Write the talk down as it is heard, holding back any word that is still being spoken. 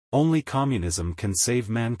Only communism can save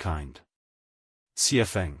mankind.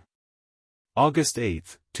 Xiefeng. August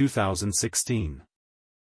 8, 2016.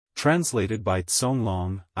 Translated by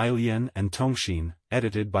Tsonglong, Ailian and Tongxin,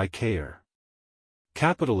 edited by Kayer.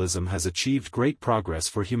 Capitalism has achieved great progress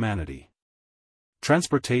for humanity.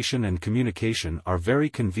 Transportation and communication are very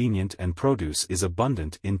convenient and produce is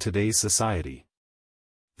abundant in today's society.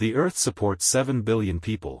 The Earth supports 7 billion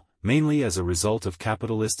people, mainly as a result of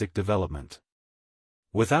capitalistic development.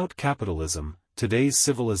 Without capitalism, today's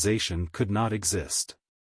civilization could not exist.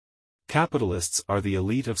 Capitalists are the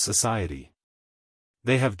elite of society.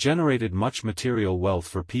 They have generated much material wealth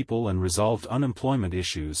for people and resolved unemployment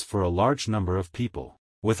issues for a large number of people.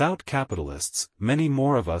 Without capitalists, many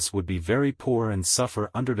more of us would be very poor and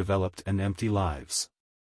suffer underdeveloped and empty lives.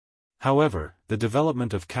 However, the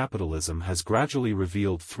development of capitalism has gradually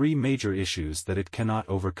revealed three major issues that it cannot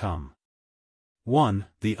overcome. 1.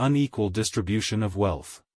 The unequal distribution of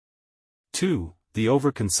wealth. 2. The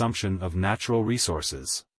overconsumption of natural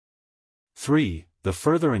resources. 3. The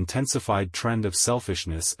further intensified trend of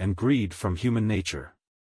selfishness and greed from human nature.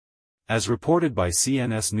 As reported by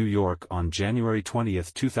CNS New York on January 20,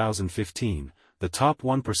 2015, the top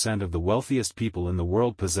 1% of the wealthiest people in the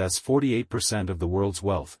world possess 48% of the world's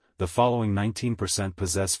wealth, the following 19%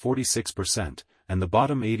 possess 46%, and the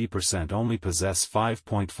bottom 80% only possess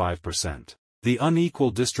 5.5%. The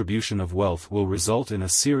unequal distribution of wealth will result in a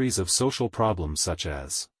series of social problems such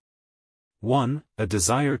as 1. A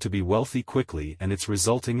desire to be wealthy quickly and its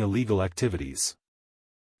resulting illegal activities.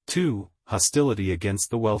 2. Hostility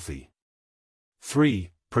against the wealthy.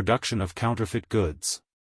 3. Production of counterfeit goods.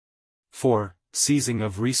 4. Seizing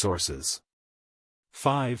of resources.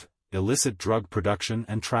 5. Illicit drug production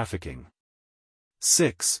and trafficking.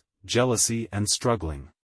 6. Jealousy and struggling.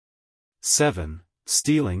 7.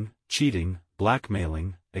 Stealing, cheating,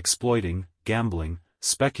 blackmailing, exploiting, gambling,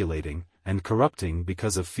 speculating, and corrupting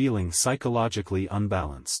because of feeling psychologically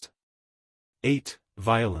unbalanced. 8.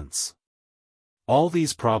 Violence. All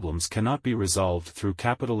these problems cannot be resolved through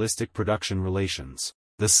capitalistic production relations.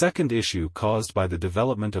 The second issue caused by the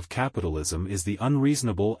development of capitalism is the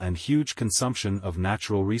unreasonable and huge consumption of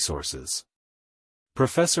natural resources.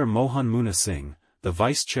 Professor Mohan Munna Singh, the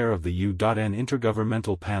vice chair of the UN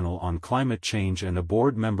Intergovernmental Panel on Climate Change and a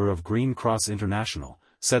board member of Green Cross International,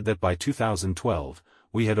 said that by 2012,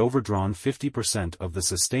 we had overdrawn 50% of the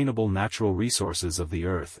sustainable natural resources of the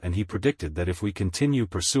Earth, and he predicted that if we continue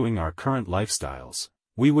pursuing our current lifestyles,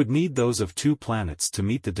 we would need those of 2 planets to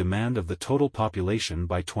meet the demand of the total population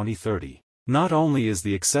by 2030. Not only is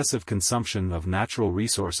the excessive consumption of natural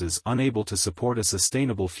resources unable to support a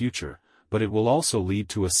sustainable future, but it will also lead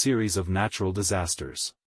to a series of natural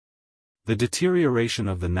disasters. The deterioration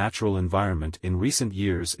of the natural environment in recent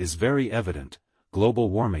years is very evident: global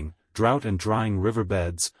warming, drought and drying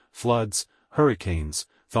riverbeds, floods, hurricanes,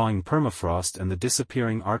 thawing permafrost and the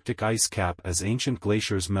disappearing Arctic ice cap as ancient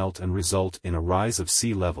glaciers melt and result in a rise of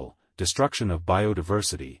sea level, destruction of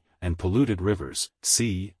biodiversity, and polluted rivers,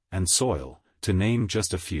 sea, and soil, to name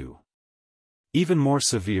just a few. Even more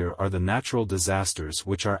severe are the natural disasters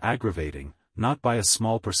which are aggravating, not by a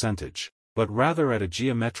small percentage, but rather at a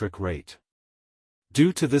geometric rate.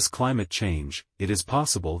 Due to this climate change, it is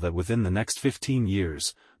possible that within the next 15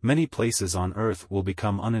 years, many places on Earth will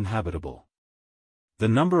become uninhabitable. The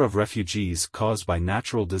number of refugees caused by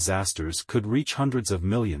natural disasters could reach hundreds of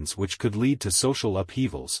millions, which could lead to social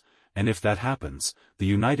upheavals, and if that happens, the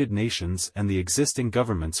United Nations and the existing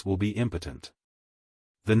governments will be impotent.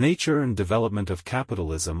 The nature and development of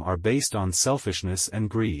capitalism are based on selfishness and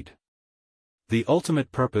greed. The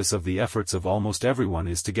ultimate purpose of the efforts of almost everyone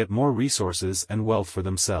is to get more resources and wealth for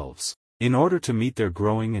themselves. In order to meet their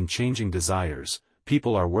growing and changing desires,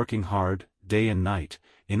 people are working hard, day and night,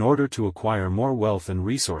 in order to acquire more wealth and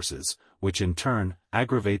resources, which in turn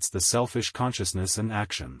aggravates the selfish consciousness and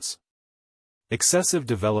actions. Excessive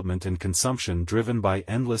development and consumption driven by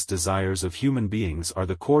endless desires of human beings are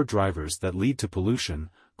the core drivers that lead to pollution,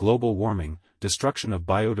 global warming, destruction of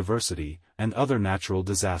biodiversity, and other natural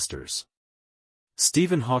disasters.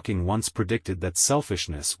 Stephen Hawking once predicted that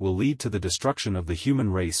selfishness will lead to the destruction of the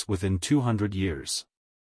human race within 200 years.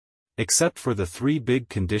 Except for the 3 big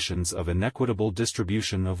conditions of inequitable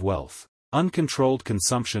distribution of wealth, uncontrolled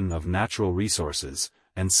consumption of natural resources,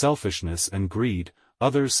 and selfishness and greed,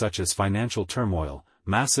 others such as financial turmoil,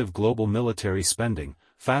 massive global military spending,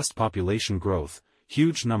 fast population growth,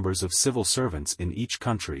 huge numbers of civil servants in each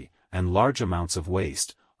country, and large amounts of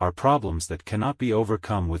waste, are problems that cannot be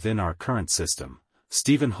overcome within our current system.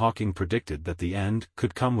 Stephen Hawking predicted that the end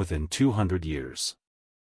could come within 200 years.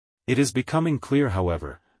 It is becoming clear,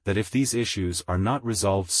 however, that if these issues are not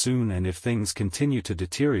resolved soon and if things continue to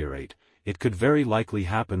deteriorate, it could very likely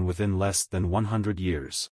happen within less than 100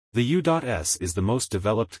 years. The U.S. is the most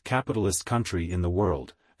developed capitalist country in the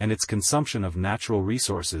world, and its consumption of natural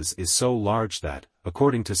resources is so large that,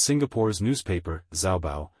 according to Singapore's newspaper,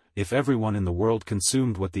 Zaobao, if everyone in the world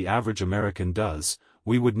consumed what the average American does,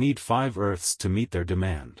 we would need 5 Earths to meet their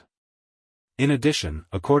demand. In addition,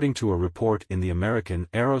 according to a report in the American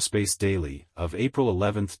Aerospace Daily of April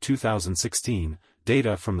 11, 2016,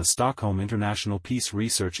 data from the Stockholm International Peace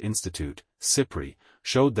Research Institute, SIPRI,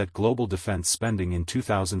 showed that global defense spending in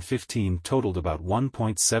 2015 totaled about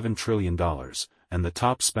 $1.7 trillion, and the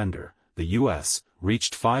top spender, the U.S.,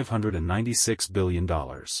 reached $596 billion.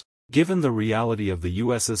 Given the reality of the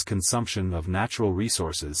U.S.'s consumption of natural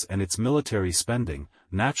resources and its military spending,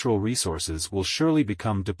 natural resources will surely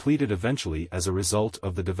become depleted eventually as a result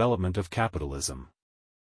of the development of capitalism.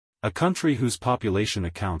 A country whose population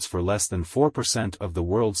accounts for less than 4% of the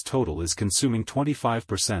world's total is consuming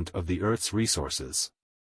 25% of the Earth's resources.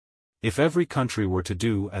 If every country were to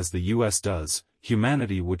do as the U.S. does,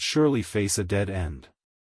 humanity would surely face a dead end.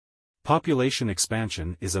 Population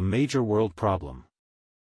expansion is a major world problem.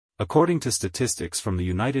 According to statistics from the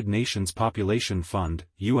United Nations Population Fund,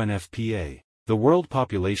 UNFPA, the world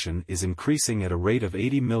population is increasing at a rate of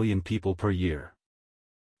 80 million people per year.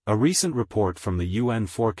 A recent report from the UN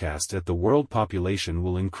forecast that the world population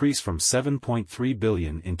will increase from 7.3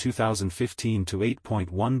 billion in 2015 to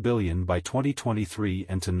 8.1 billion by 2023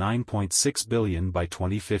 and to 9.6 billion by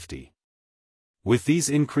 2050. With these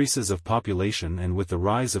increases of population and with the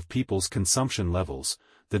rise of people's consumption levels,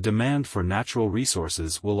 the demand for natural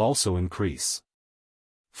resources will also increase.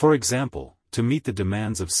 For example, to meet the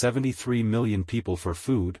demands of 73 million people for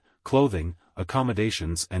food, clothing,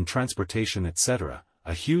 accommodations and transportation etc.,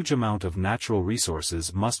 a huge amount of natural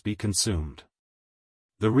resources must be consumed.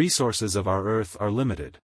 The resources of our Earth are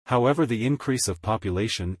limited, however the increase of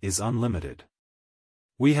population is unlimited.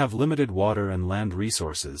 We have limited water and land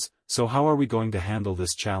resources, so how are we going to handle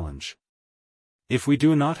this challenge? If we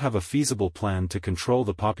do not have a feasible plan to control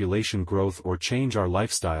the population growth or change our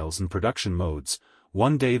lifestyles and production modes,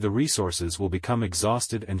 one day the resources will become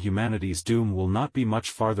exhausted and humanity's doom will not be much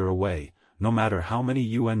farther away, no matter how many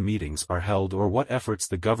UN meetings are held or what efforts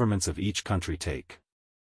the governments of each country take.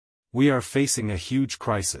 We are facing a huge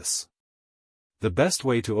crisis. The best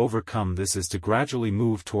way to overcome this is to gradually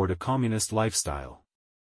move toward a communist lifestyle.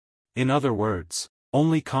 In other words,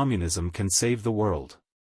 only communism can save the world.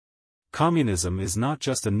 Communism is not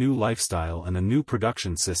just a new lifestyle and a new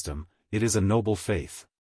production system, it is a noble faith.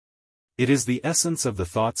 It is the essence of the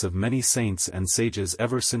thoughts of many saints and sages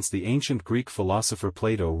ever since the ancient Greek philosopher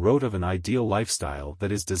Plato wrote of an ideal lifestyle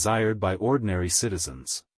that is desired by ordinary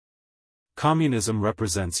citizens. Communism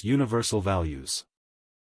represents universal values.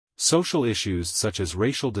 Social issues such as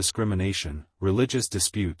racial discrimination, religious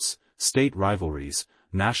disputes, state rivalries,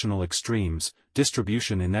 national extremes,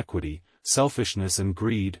 distribution inequity, selfishness and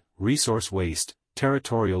greed, resource waste,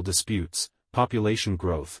 territorial disputes, population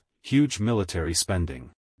growth, huge military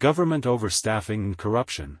spending, government overstaffing and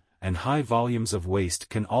corruption, and high volumes of waste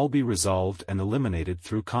can all be resolved and eliminated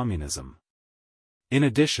through communism. In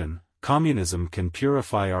addition, communism can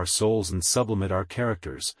purify our souls and sublimate our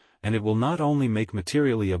characters, and it will not only make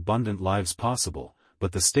materially abundant lives possible,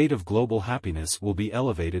 but the state of global happiness will be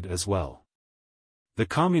elevated as well. The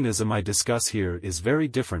communism I discuss here is very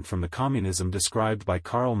different from the communism described by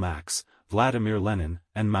Karl Marx, Vladimir Lenin,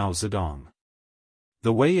 and Mao Zedong.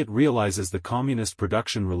 The way it realizes the communist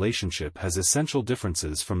production relationship has essential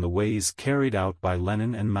differences from the ways carried out by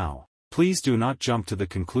Lenin and Mao. Please do not jump to the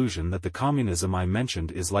conclusion that the communism I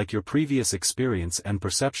mentioned is like your previous experience and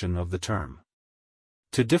perception of the term.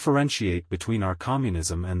 To differentiate between our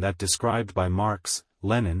communism and that described by Marx,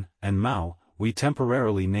 Lenin, and Mao, we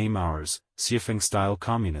temporarily name ours, Xiaofeng-style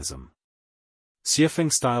communism.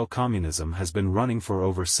 Xiaofeng-style communism has been running for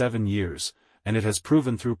over 7 years, and it has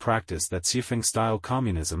proven through practice that Xiaofeng-style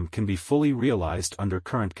communism can be fully realized under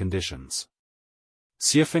current conditions.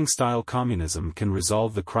 Xiaofeng-style communism can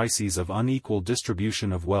resolve the crises of unequal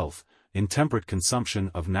distribution of wealth, intemperate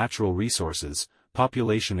consumption of natural resources,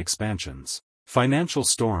 population expansions, financial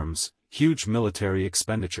storms, huge military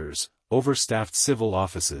expenditures, overstaffed civil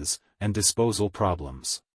offices, and disposal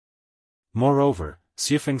problems. Moreover,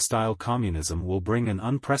 Xiaofeng-style communism will bring an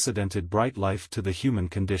unprecedented bright life to the human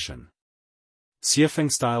condition.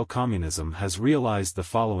 Xiaofeng-style communism has realized the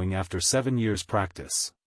following after 7 years'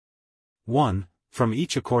 practice. 1. From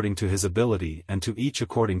each according to his ability and to each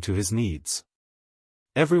according to his needs.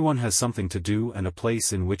 Everyone has something to do and a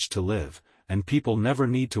place in which to live, and people never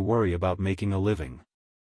need to worry about making a living.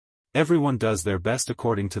 Everyone does their best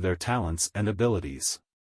according to their talents and abilities.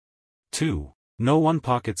 2. No one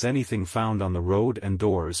pockets anything found on the road and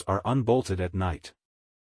doors are unbolted at night.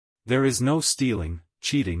 There is no stealing,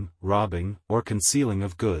 cheating, robbing, or concealing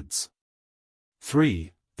of goods.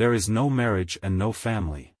 3. There is no marriage and no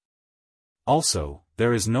family. Also,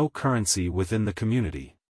 there is no currency within the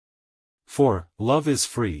community. 4. Love is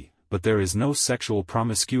free, but there is no sexual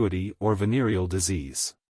promiscuity or venereal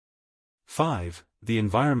disease. 5. The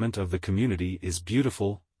environment of the community is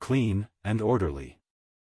beautiful, clean, and orderly.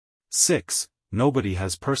 6. Nobody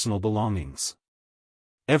has personal belongings.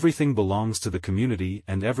 Everything belongs to the community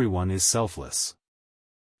and everyone is selfless.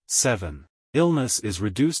 7. Illness is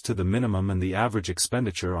reduced to the minimum and the average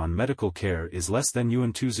expenditure on medical care is less than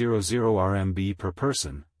UN200 RMB per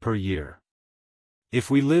person, per year.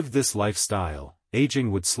 If we lived this lifestyle,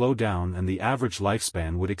 aging would slow down and the average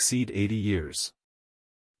lifespan would exceed 80 years.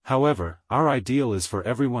 However, our ideal is for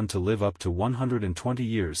everyone to live up to 120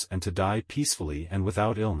 years and to die peacefully and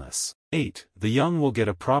without illness. 8. The young will get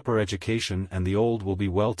a proper education and the old will be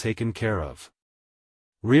well taken care of.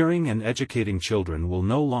 Rearing and educating children will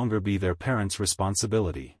no longer be their parents'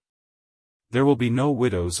 responsibility. There will be no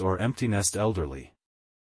widows or empty-nest elderly.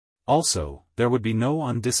 Also, there would be no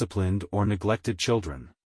undisciplined or neglected children.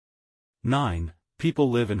 9. People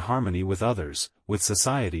live in harmony with others, with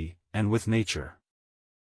society, and with nature.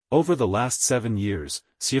 Over the last 7 years,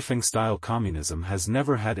 Xiafeng-style communism has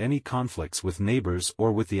never had any conflicts with neighbors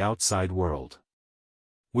or with the outside world.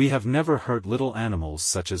 We have never hurt little animals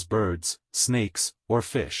such as birds, snakes, or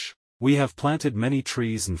fish. We have planted many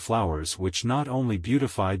trees and flowers which not only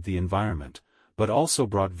beautified the environment, but also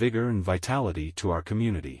brought vigor and vitality to our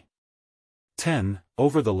community. 10.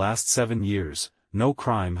 Over the last 7 years, no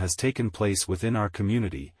crime has taken place within our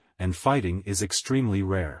community, and fighting is extremely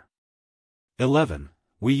rare. 11.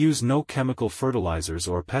 We use no chemical fertilizers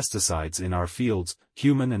or pesticides in our fields,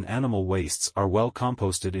 human and animal wastes are well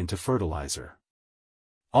composted into fertilizer.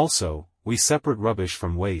 Also, we separate rubbish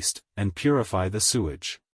from waste, and purify the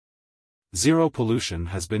sewage. Zero pollution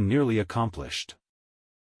has been nearly accomplished.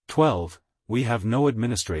 12. We have no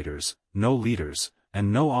administrators, no leaders,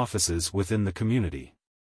 and no offices within the community.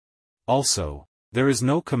 Also, there is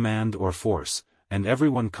no command or force, and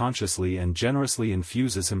everyone consciously and generously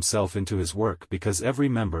infuses himself into his work because every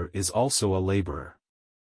member is also a laborer.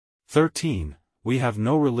 13. We have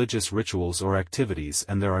no religious rituals or activities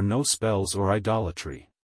and there are no spells or idolatry.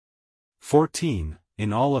 14.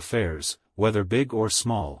 In all affairs, whether big or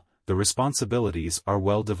small, the responsibilities are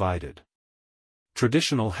well divided.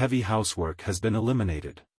 Traditional heavy housework has been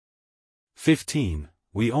eliminated. 15.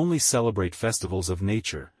 We only celebrate festivals of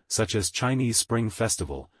nature, such as Chinese Spring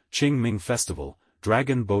Festival, Qingming Festival,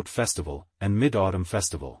 Dragon Boat Festival, and Mid-Autumn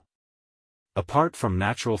Festival. Apart from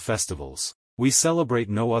natural festivals, we celebrate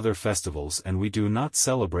no other festivals and we do not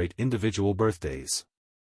celebrate individual birthdays.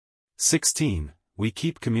 16. We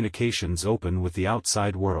keep communications open with the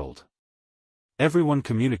outside world. Everyone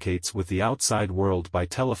communicates with the outside world by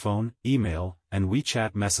telephone, email, and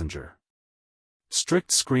WeChat Messenger.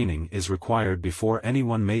 Strict screening is required before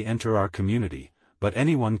anyone may enter our community, but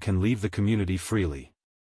anyone can leave the community freely.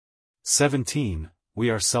 17. We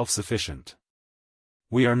are self-sufficient.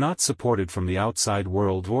 We are not supported from the outside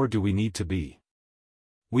world, or do we need to be.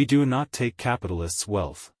 We do not take capitalists'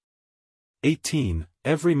 wealth. 18.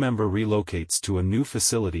 Every member relocates to a new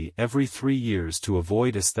facility every 3 years to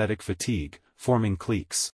avoid aesthetic fatigue, forming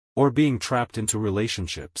cliques, or being trapped into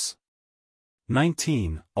relationships.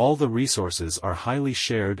 19. All the resources are highly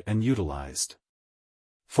shared and utilized.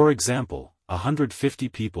 For example, 150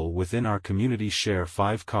 people within our community share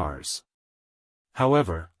 5 cars.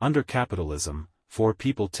 However, under capitalism, 4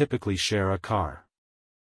 people typically share a car.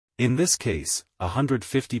 In this case,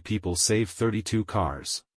 150 people save 32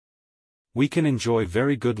 cars. We can enjoy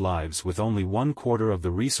very good lives with only 1/4 of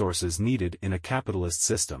the resources needed in a capitalist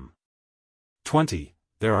system. 20.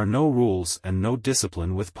 There are no rules and no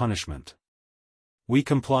discipline with punishment. We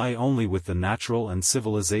comply only with the natural and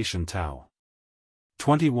civilization Tao.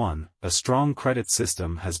 21. A strong credit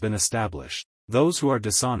system has been established. Those who are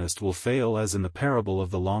dishonest will fail as in the parable of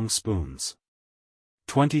the long spoons.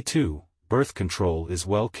 22. Birth control is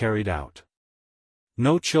well carried out.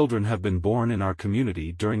 No children have been born in our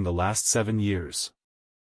community during the last 7 years.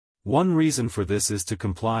 One reason for this is to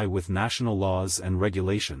comply with national laws and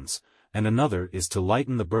regulations, and another is to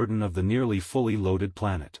lighten the burden of the nearly fully loaded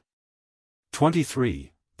planet.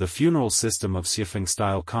 23. The funeral system of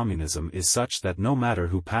Xiafeng-style communism is such that no matter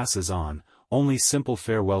who passes on, only simple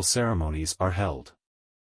farewell ceremonies are held.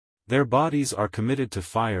 Their bodies are committed to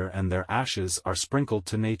fire and their ashes are sprinkled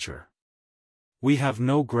to nature. We have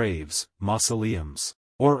no graves, mausoleums,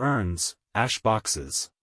 or urns, ash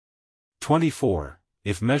boxes. 24.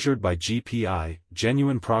 If measured by GPI,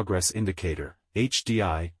 Genuine Progress Indicator,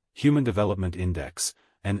 HDI, Human Development Index,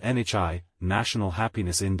 and NHI, National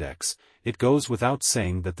Happiness Index, it goes without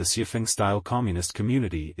saying that the Xiaofeng-style communist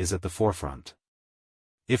community is at the forefront.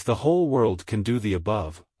 If the whole world can do the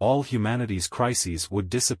above, all humanity's crises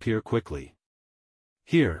would disappear quickly.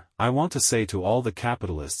 Here, I want to say to all the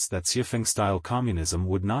capitalists that Xiaofeng-style communism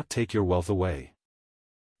would not take your wealth away.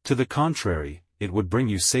 To the contrary, it would bring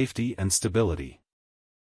you safety and stability.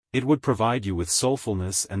 It would provide you with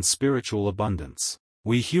soulfulness and spiritual abundance.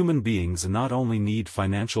 We human beings not only need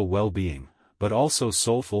financial well-being, but also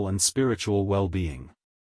soulful and spiritual well-being.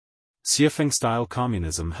 Xiaofeng-style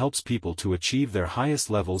communism helps people to achieve their highest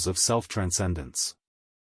levels of self-transcendence.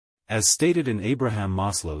 As stated in Abraham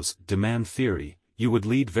Maslow's demand theory, you would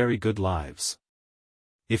lead very good lives.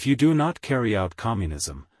 If you do not carry out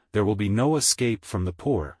communism, there will be no escape from the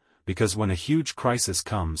poor, because when a huge crisis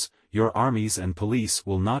comes, your armies and police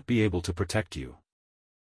will not be able to protect you.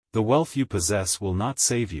 The wealth you possess will not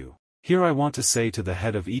save you. Here I want to say to the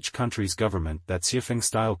head of each country's government that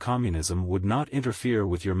Xiaofeng-style communism would not interfere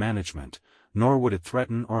with your management, nor would it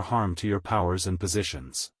threaten or harm to your powers and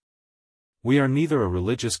positions. We are neither a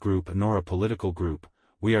religious group nor a political group,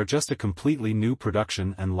 we are just a completely new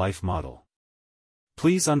production and life model.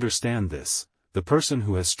 Please understand this. The person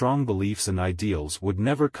who has strong beliefs and ideals would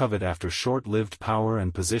never covet after short-lived power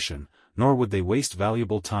and position, nor would they waste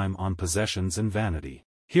valuable time on possessions and vanity.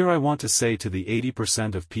 Here I want to say to the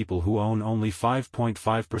 80% of people who own only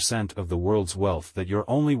 5.5% of the world's wealth that your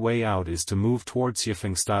only way out is to move towards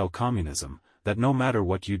Xiaofeng-style communism, that no matter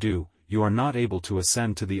what you do, you are not able to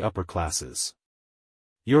ascend to the upper classes.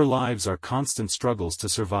 Your lives are constant struggles to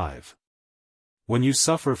survive. When you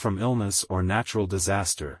suffer from illness or natural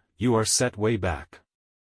disaster, you are set way back.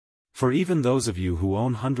 For even those of you who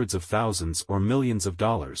own hundreds of thousands or millions of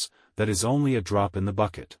dollars, that is only a drop in the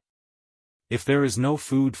bucket. If there is no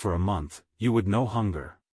food for a month, you would know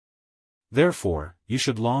hunger. Therefore, you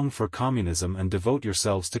should long for communism and devote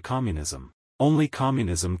yourselves to communism. Only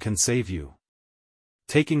communism can save you.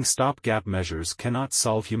 Taking stopgap measures cannot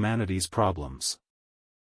solve humanity's problems.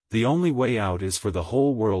 The only way out is for the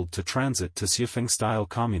whole world to transit to Xiaofeng-style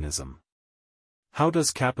communism. How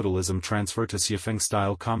does capitalism transfer to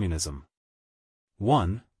Xiaofeng-style communism?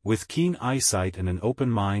 1. With keen eyesight and an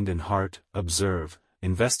open mind and heart, observe,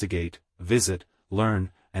 investigate, visit,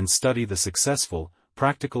 learn, and study the successful,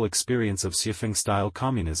 practical experience of Xiaofeng-style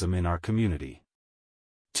communism in our community.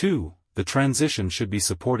 2. The transition should be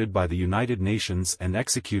supported by the United Nations and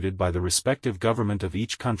executed by the respective government of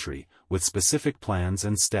each country, with specific plans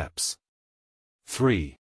and steps.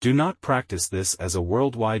 3. Do not practice this as a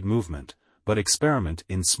worldwide movement, but experiment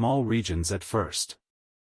in small regions at first.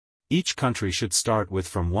 Each country should start with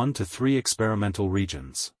from 1 to 3 experimental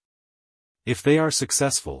regions. If they are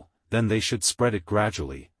successful, then they should spread it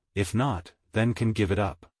gradually, if not, then can give it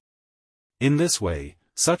up. In this way,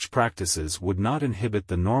 such practices would not inhibit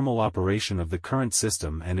the normal operation of the current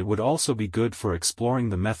system, and it would also be good for exploring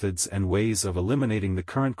the methods and ways of eliminating the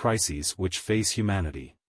current crises which face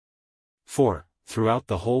humanity. 4. Throughout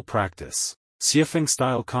the whole practice,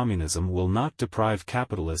 Xiaofeng-style communism will not deprive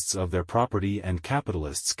capitalists of their property, and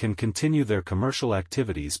capitalists can continue their commercial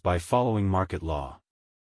activities by following market law.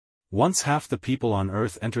 Once half the people on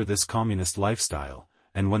earth enter this communist lifestyle,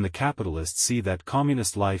 and when the capitalists see that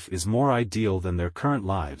communist life is more ideal than their current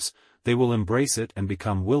lives, they will embrace it and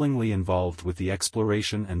become willingly involved with the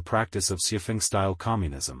exploration and practice of Xiaofeng-style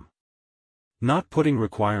communism. Not putting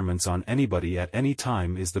requirements on anybody at any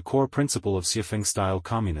time is the core principle of Xiaofeng-style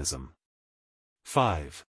communism.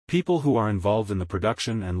 5. People who are involved in the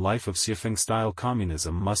production and life of Xiaofeng-style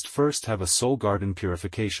communism must first have a soul garden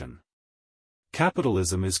purification.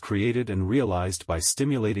 Capitalism is created and realized by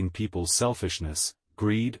stimulating people's selfishness,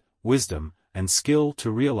 greed, wisdom, and skill to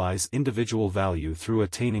realize individual value through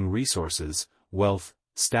attaining resources, wealth,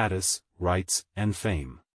 status, rights, and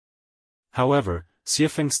fame. However,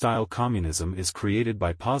 Xiaofeng-style communism is created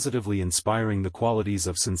by positively inspiring the qualities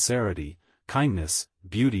of sincerity, kindness,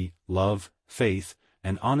 beauty, love, faith,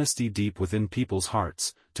 and honesty deep within people's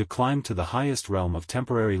hearts, to climb to the highest realm of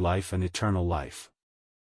temporary life and eternal life.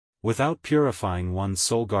 Without purifying one's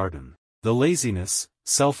soul garden, the laziness,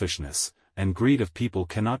 selfishness, and greed of people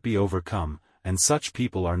cannot be overcome, and such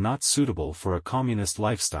people are not suitable for a communist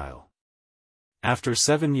lifestyle. After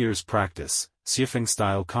 7 years' practice,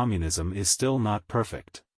 Xiaofeng-style communism is still not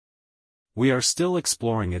perfect. We are still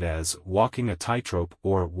exploring it as walking a tightrope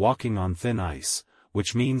or walking on thin ice,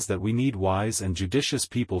 which means that we need wise and judicious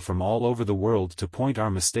people from all over the world to point our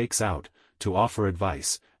mistakes out, to offer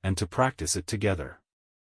advice, and to practice it together.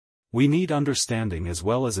 We need understanding as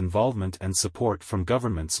well as involvement and support from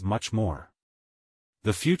governments much more.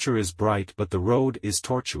 The future is bright but the road is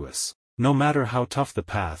tortuous. No matter how tough the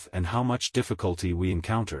path and how much difficulty we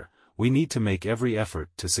encounter, we need to make every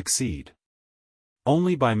effort to succeed.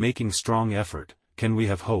 Only by making strong effort can we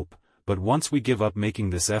have hope, but once we give up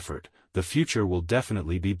making this effort, the future will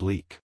definitely be bleak.